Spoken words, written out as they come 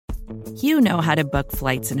You know how to book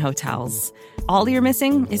flights and hotels. All you're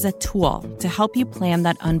missing is a tool to help you plan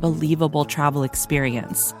that unbelievable travel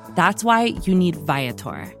experience. That's why you need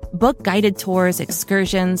Viator. Book guided tours,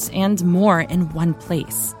 excursions, and more in one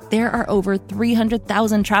place. There are over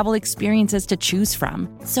 300,000 travel experiences to choose from,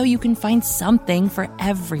 so you can find something for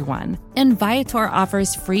everyone. And Viator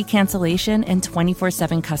offers free cancellation and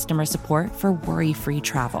 24/7 customer support for worry-free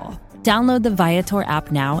travel. Download the Viator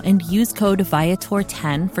app now and use code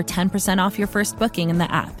Viator10 for 10% off your first booking in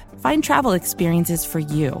the app. Find travel experiences for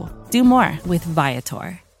you. Do more with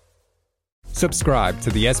Viator. Subscribe to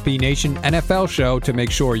the SB Nation NFL show to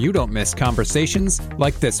make sure you don't miss conversations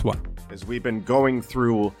like this one. As we've been going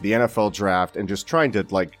through the NFL draft and just trying to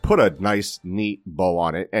put a nice, neat bow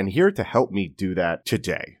on it, and here to help me do that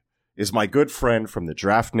today is my good friend from the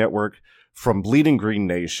Draft Network, from Bleeding Green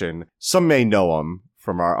Nation. Some may know him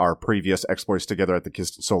from our previous exploits together at the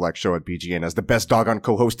Kiston Solak show at BGN as the best doggone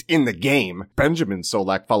co-host in the game, Benjamin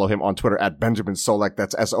Solak. Follow him on Twitter at Benjamin Solak.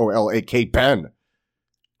 That's SOLAK Ben.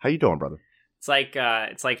 How you doing, brother?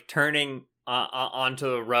 It's like turning onto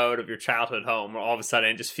the road of your childhood home where all of a sudden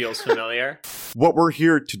it just feels familiar. What we're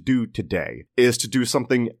here to do today is to do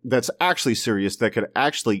something that's actually serious that could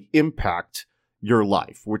actually impact your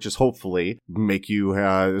life, which is hopefully make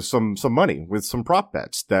you some money with some prop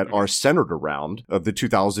bets that are centered around the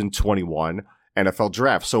 2021 NFL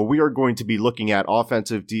draft. So we are going to be looking at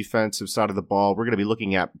offensive, defensive side of the ball. We're going to be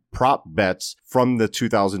looking at prop bets from the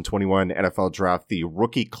 2021 NFL draft, the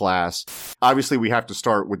rookie class. Obviously, we have to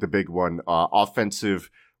start with the big one, offensive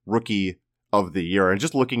rookie of the year. And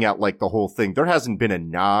just looking at the whole thing, there hasn't been a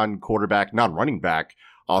non-quarterback, non-running back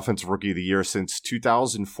offensive rookie of the year since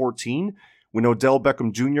 2014. When Odell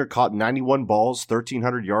Beckham Jr. caught 91 balls,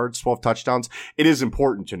 1,300 yards, 12 touchdowns. It is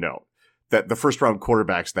important to note that the first-round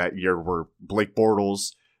quarterbacks that year were Blake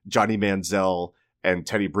Bortles, Johnny Manziel, and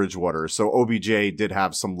Teddy Bridgewater. So OBJ did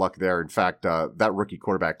have some luck there. In fact, that rookie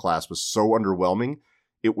quarterback class was so underwhelming.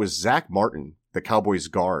 It was Zach Martin, the Cowboys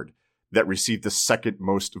guard, that received the second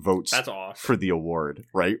most votes. That's awesome. For the award,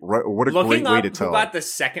 right? What a Looking great way to tell. Who got the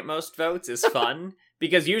second most votes is fun.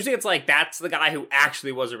 Because usually it's that's the guy who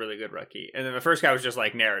actually was a really good rookie. And then the first guy was just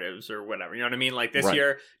narratives or whatever. You know what I mean? This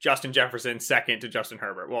year, Justin Jefferson second to Justin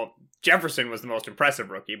Herbert. Well, Jefferson was the most impressive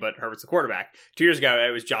rookie, but Herbert's the quarterback. 2 years ago, it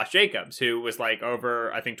was Josh Jacobs, who was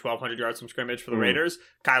over, I think, 1,200 yards from scrimmage for the Raiders.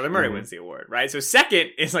 Kyler Murray wins the award, right? So second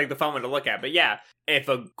is the fun one to look at. But yeah, if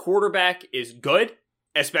a quarterback is good,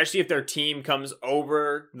 especially if their team comes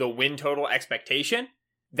over the win total expectation,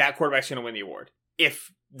 that quarterback's going to win the award.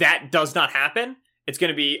 If that does not happen, it's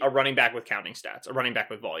going to be a running back with counting stats, a running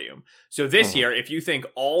back with volume. So this year, if you think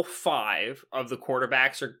all 5 of the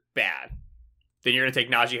quarterbacks are bad, then you're going to take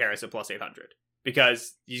Najee Harris at plus 800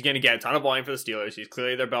 because he's going to get a ton of volume for the Steelers. He's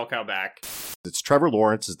clearly their bell cow back. It's Trevor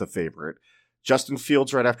Lawrence is the favorite, Justin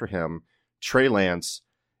Fields right after him, Trey Lance,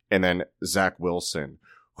 and then Zach Wilson.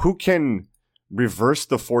 Who can reverse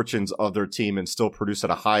the fortunes of their team and still produce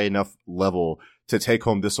at a high enough level to take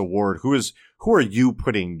home this award? Who are you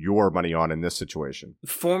putting your money on in this situation?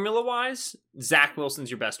 Formula-wise, Zach Wilson's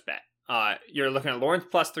your best bet. You're looking at Lawrence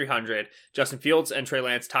plus 300, Justin Fields and Trey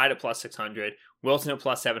Lance tied at plus 600, Wilson at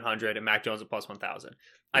plus 700, and Mac Jones at plus 1,000.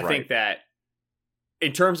 I think that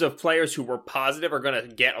in terms of players who were positive are going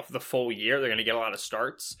to get the full year, they're going to get a lot of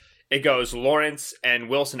starts. It goes Lawrence and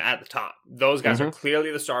Wilson at the top. Those guys are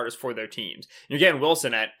clearly the starters for their teams. You're getting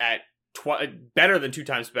Wilson at better than 2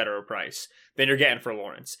 times better a price than you're getting for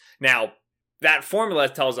Lawrence. Now, that formula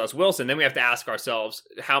tells us Wilson. Then we have to ask ourselves,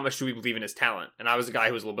 how much do we believe in his talent? And I was a guy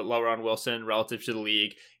who was a little bit lower on Wilson relative to the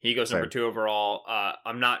league. He goes number 2 overall.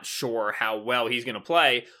 I'm not sure how well he's going to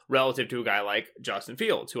play relative to a guy like Justin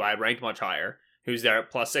Fields, who I had ranked much higher, who's there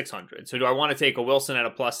at plus 600. So do I want to take a Wilson at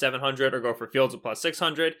a plus 700 or go for Fields at plus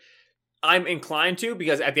 600? I'm inclined to,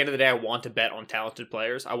 because at the end of the day, I want to bet on talented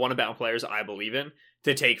players. I want to bet on players I believe in,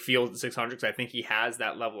 to take Fields at 600 because I think he has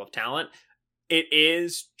that level of talent. It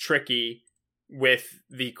is tricky with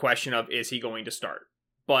the question of, is he going to start?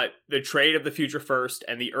 But the trade of the future first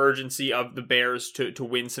and the urgency of the Bears to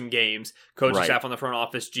win some games, coaching staff on the front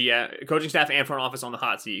office, coaching staff and front office on the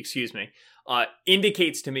hot seat,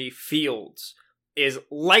 indicates to me Fields is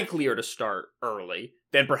likelier to start early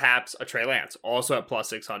than perhaps a Trey Lance, also at plus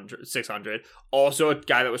 600, also a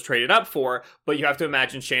guy that was traded up for, but you have to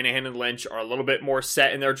imagine Shanahan and Lynch are a little bit more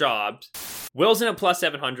set in their jobs. Wilson at plus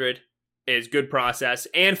 700 is good process,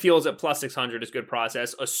 and Fields at plus 600 is good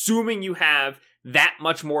process, assuming you have that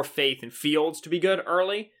much more faith in Fields to be good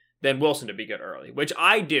early than Wilson to be good early, which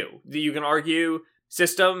I do. You can argue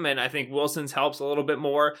system, and I think Wilson's helps a little bit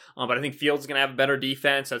more, but I think Fields is going to have a better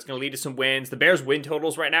defense. That's going to lead to some wins. The Bears' win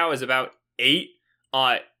totals right now is about 8.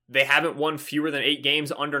 They haven't won fewer than 8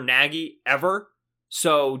 games under Nagy ever.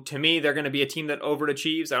 So to me, they're going to be a team that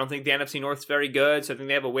overachieves. I don't think the NFC North is very good, so I think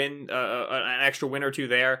they have a win, an extra win or two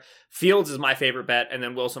there. Fields is my favorite bet, and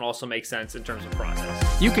then Wilson also makes sense in terms of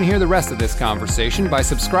process. You can hear the rest of this conversation by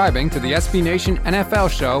subscribing to the SB Nation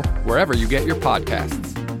NFL Show wherever you get your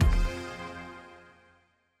podcasts.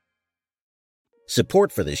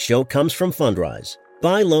 Support for this show comes from Fundrise.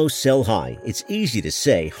 Buy low, sell high. It's easy to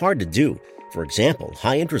say, hard to do. For example,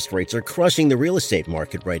 high interest rates are crushing the real estate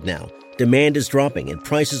market right now. Demand is dropping and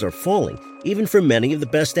prices are falling, even for many of the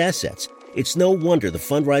best assets. It's no wonder the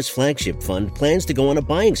Fundrise Flagship Fund plans to go on a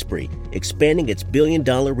buying spree, expanding its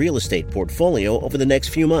billion-dollar real estate portfolio over the next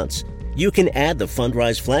few months. You can add the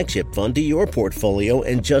Fundrise Flagship Fund to your portfolio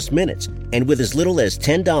in just minutes, and with as little as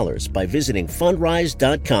 $10 by visiting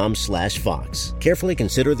fundrise.com/Fox. Carefully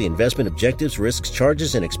consider the investment objectives, risks,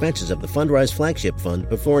 charges, and expenses of the Fundrise Flagship Fund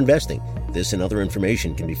before investing. This and other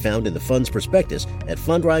information can be found in the fund's prospectus at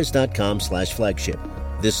fundrise.com/flagship.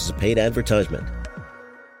 This is a paid advertisement.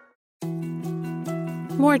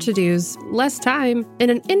 More to-dos, less time,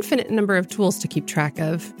 and an infinite number of tools to keep track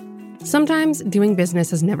of. Sometimes doing business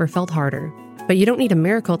has never felt harder, but you don't need a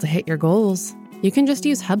miracle to hit your goals. You can just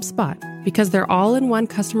use HubSpot, because their all-in-one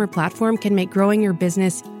customer platform can make growing your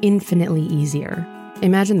business infinitely easier.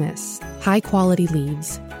 Imagine this: high-quality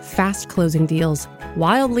leads, fast closing deals,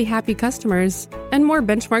 wildly happy customers, and more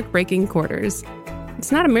benchmark-breaking quarters.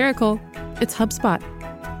 It's not a miracle, it's HubSpot.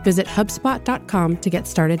 Visit HubSpot.com to get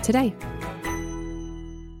started today.